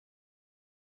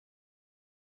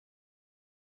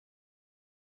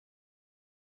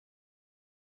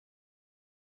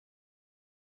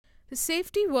The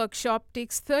safety workshop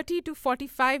takes 30 to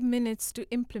 45 minutes to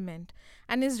implement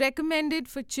and is recommended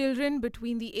for children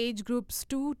between the age groups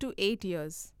 2 to 8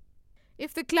 years.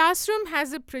 If the classroom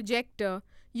has a projector,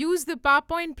 use the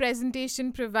PowerPoint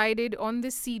presentation provided on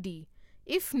the CD.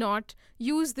 If not,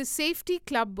 use the Safety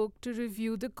Club book to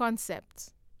review the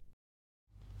concepts.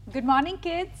 Good morning,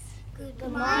 kids. Good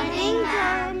morning,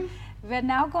 ma'am. We're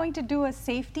now going to do a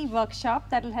safety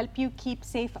workshop that will help you keep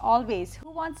safe always.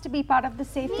 Who wants to be part of the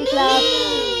safety club?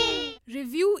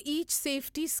 Review each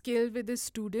safety skill with the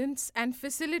students and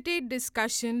facilitate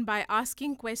discussion by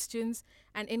asking questions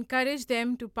and encourage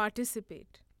them to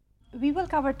participate. We will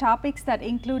cover topics that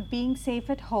include being safe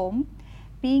at home,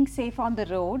 being safe on the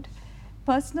road,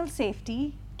 personal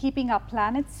safety, keeping our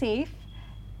planet safe,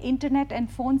 internet and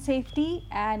phone safety,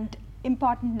 and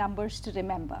important numbers to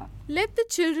remember. Let the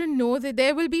children know that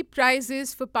there will be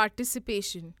prizes for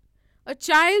participation. A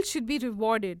child should be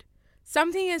rewarded.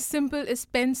 Something as simple as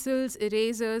pencils,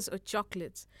 erasers, or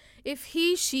chocolates, if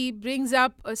she brings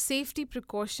up a safety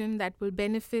precaution that will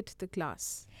benefit the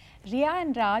class. Ria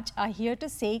and Raj are here to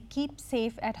say keep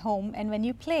safe at home and when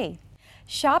you play.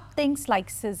 Sharp things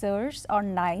like scissors or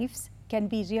knives can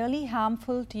be really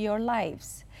harmful to your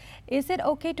lives. Is it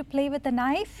okay to play with a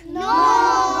knife?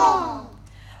 No!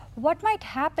 What might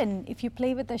happen if you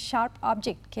play with a sharp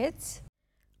object, kids?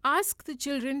 Ask the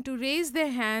children to raise their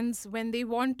hands when they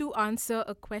want to answer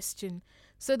a question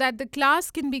so that the class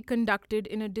can be conducted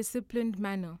in a disciplined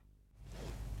manner.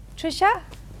 Trisha?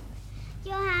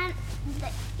 Your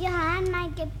hand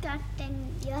might get cut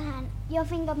and your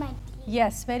finger might bleed.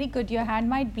 Yes, very good. Your hand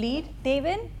might bleed.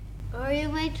 Devin? Or you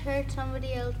might hurt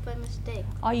somebody else by mistake.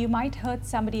 Or you might hurt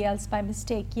somebody else by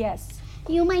mistake, yes.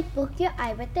 You might poke your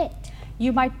eye with it.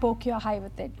 You might poke your eye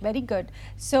with it. Very good.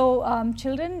 So,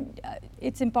 children,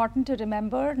 it's important to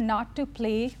remember not to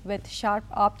play with sharp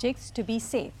objects to be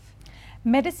safe.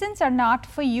 Medicines are not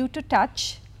for you to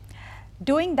touch.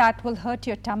 Doing that will hurt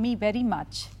your tummy very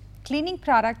much. Cleaning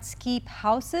products keep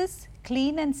houses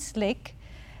clean and slick.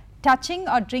 Touching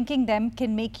or drinking them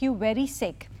can make you very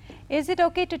sick. Is it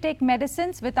okay to take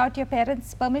medicines without your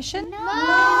parents' permission? No!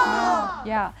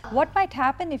 Yeah. What might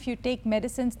happen if you take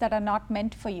medicines that are not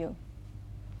meant for you?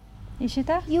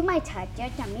 Ishita? You might hurt your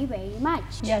tummy very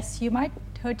much. Yes, you might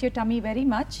hurt your tummy very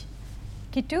much.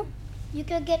 Kittu? You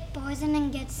could get poisoned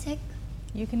and get sick.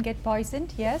 You can get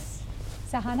poisoned, yes.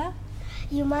 Sahana?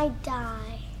 You might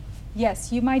die.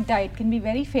 Yes, you might die. It can be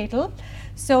very fatal.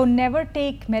 So never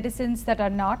take medicines that are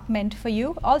not meant for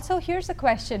you. Also, here's a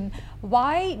question.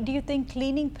 Why do you think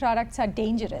cleaning products are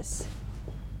dangerous?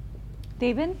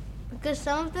 Devin? Because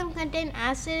some of them contain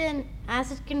acid and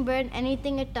acid can burn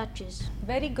anything it touches.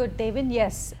 Very good, Devin.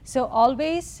 Yes. So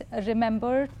always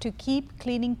remember to keep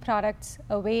cleaning products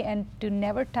away and to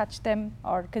never touch them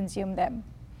or consume them.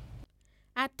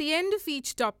 At the end of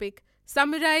each topic,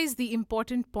 summarize the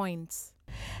important points.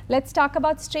 Let's talk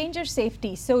about stranger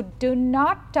safety. So do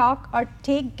not talk or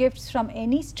take gifts from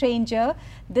any stranger.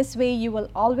 This way you will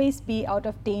always be out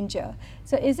of danger.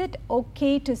 So is it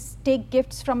okay to take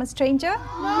gifts from a stranger?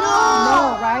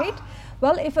 No, right?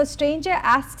 Well, if a stranger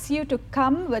asks you to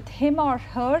come with him or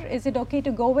her, is it okay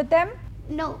to go with them?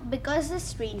 No, because the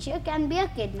stranger can be a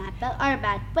kidnapper or a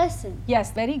bad person.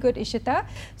 Yes, very good, Ishita.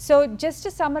 So just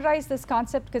to summarize this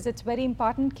concept, because it's very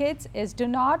important, kids, is do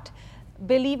not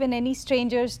believe in any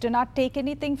strangers, do not take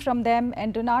anything from them,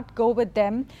 and do not go with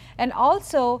them. And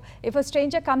also, if a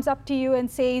stranger comes up to you and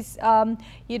says,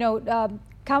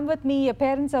 come with me, your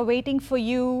parents are waiting for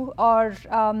you, or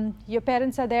your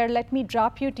parents are there, let me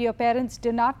drop you to your parents,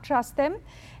 do not trust them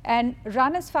and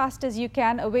run as fast as you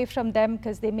can away from them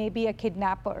because they may be a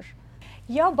kidnapper.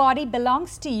 Your body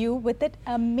belongs to you with it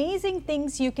amazing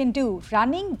things you can do: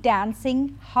 running,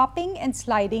 dancing, hopping and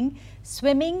sliding,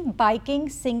 swimming, biking,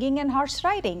 singing and horse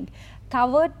riding.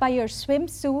 Covered by your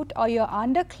swimsuit or your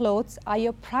underclothes are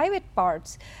your private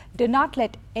parts. Do not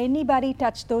let anybody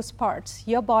touch those parts.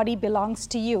 Your body belongs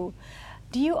to you.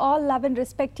 Do you all love and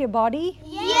respect your body?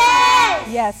 Yes!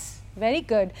 Yes, very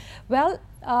good. Well,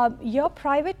 your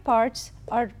private parts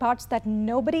are parts that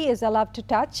nobody is allowed to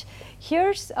touch.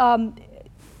 Here's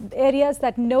areas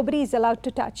that nobody is allowed to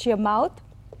touch: your mouth,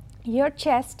 your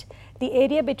chest, the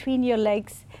area between your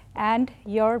legs and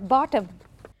your bottom.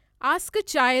 Ask a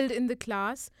child in the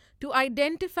class to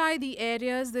identify the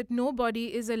areas that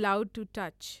nobody is allowed to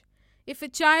touch. If a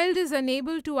child is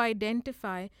unable to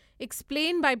identify,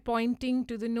 explain by pointing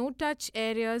to the no-touch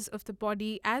areas of the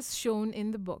body as shown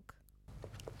in the book.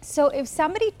 So if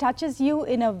somebody touches you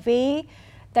in a way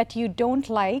that you don't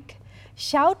like,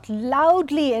 Shout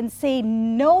loudly and say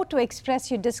no to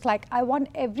express your dislike. I want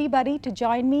everybody to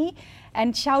join me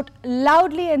and shout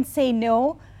loudly and say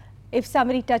no if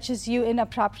somebody touches you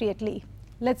inappropriately.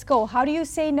 Let's go. How do you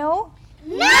say no?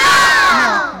 No!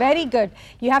 No. Very good.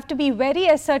 You have to be very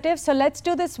assertive. So let's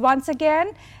do this once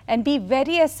again and be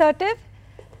very assertive.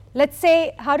 Let's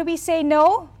say, how do we say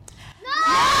no? No!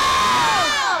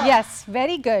 Yes,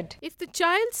 very good. If the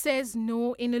child says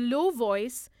no in a low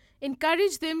voice,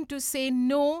 encourage them to say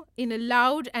no in a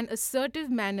loud and assertive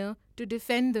manner to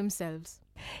defend themselves.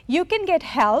 You can get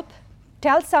help.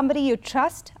 Tell somebody you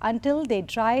trust until they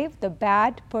drive the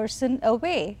bad person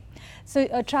away. So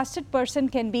a trusted person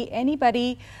can be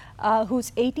anybody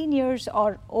who's 18 years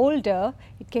or older.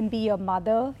 It can be your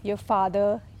mother, your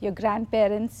father, your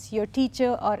grandparents, your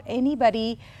teacher, or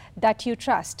anybody that you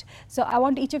trust. So I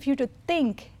want each of you to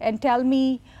think and tell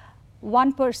me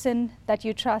one person that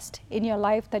you trust in your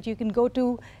life that you can go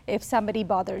to if somebody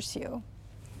bothers you.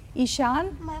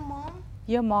 Ishan? My mom.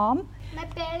 Your mom? My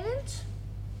parents.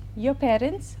 Your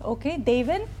parents? Okay.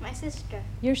 Devin? My sister.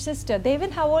 Your sister.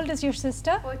 Devin, how old is your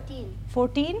sister? 14.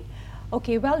 14?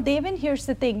 Okay, well, Devin, here's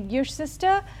the thing. Your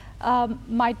sister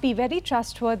might be very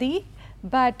trustworthy,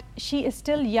 but she is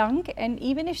still young, and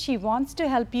even if she wants to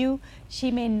help you,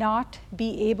 she may not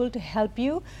be able to help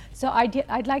you. So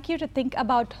I'd like you to think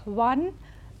about one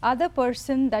other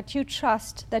person that you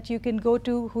trust that you can go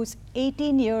to who's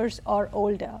 18 years or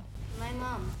older. My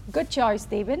mom. Good choice,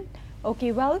 Devin.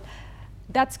 Okay, well,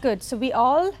 that's good. So we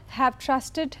all have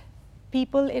trusted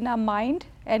people in our mind,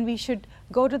 and we should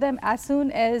go to them as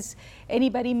soon as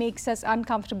anybody makes us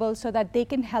uncomfortable so that they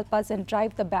can help us and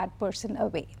drive the bad person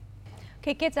away.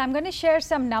 Okay, kids, I'm going to share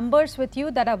some numbers with you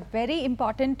that are very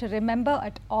important to remember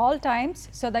at all times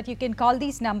so that you can call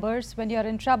these numbers when you're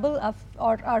in trouble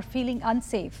or are feeling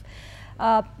unsafe.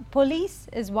 Police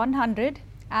is 100,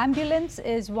 ambulance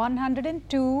is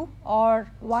 102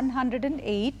 or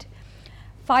 108,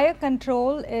 fire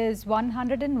control is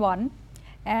 101,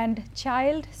 and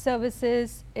child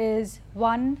services is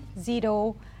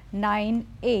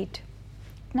 1098.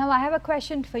 Now I have a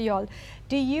question for you all.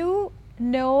 Do you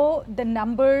know the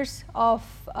numbers of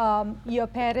your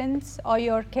parents or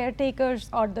your caretakers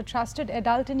or the trusted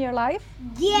adult in your life?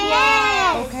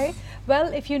 Yes! Okay.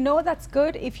 Well, if you know, that's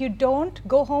good. If you don't,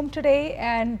 go home today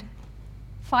and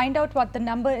find out what the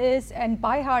number is and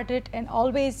by heart it and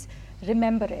always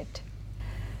remember it.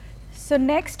 So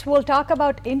next we'll talk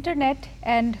about internet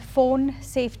and phone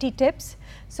safety tips.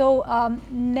 So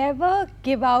never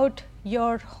give out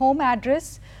your home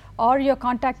address or your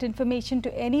contact information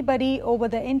to anybody over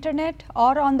the internet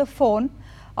or on the phone,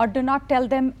 or do not tell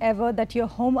them ever that you're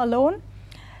home alone.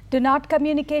 Do not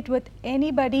communicate with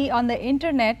anybody on the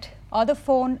internet or the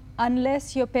phone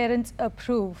unless your parents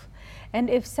approve. And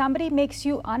if somebody makes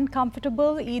you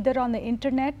uncomfortable either on the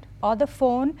internet or the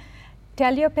phone,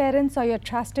 tell your parents or your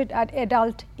trusted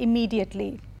adult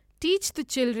immediately. Teach the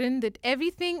children that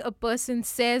everything a person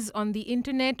says on the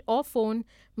internet or phone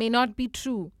may not be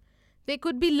true. They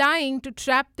could be lying to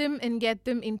trap them and get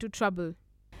them into trouble.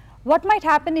 What might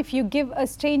happen if you give a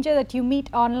stranger that you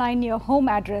meet online your home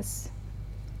address?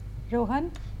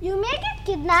 Rohan? You may get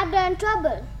kidnapped or in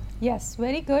trouble. Yes,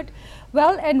 very good.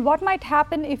 Well, and what might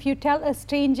happen if you tell a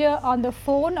stranger on the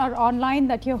phone or online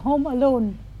that you're home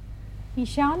alone?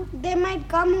 Ishan? They might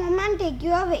come home and take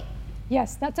you away.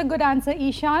 Yes, that's a good answer,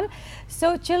 Ishan.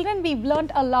 So children, we've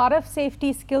learned a lot of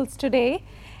safety skills today,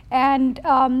 and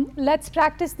let's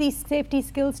practice these safety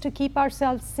skills to keep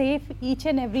ourselves safe each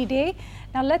and every day.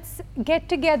 Now let's get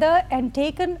together and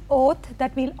take an oath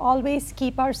that we'll always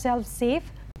keep ourselves safe.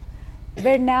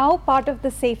 We're now part of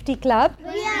the safety club.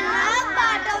 We are now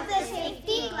part of the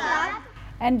safety club.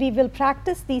 And we will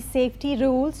practice these safety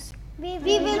rules. We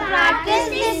will practice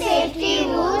the safety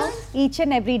rules Each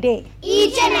and every day.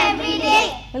 each and every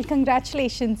day. Well,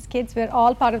 congratulations, kids. We're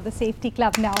all part of the safety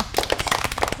club now.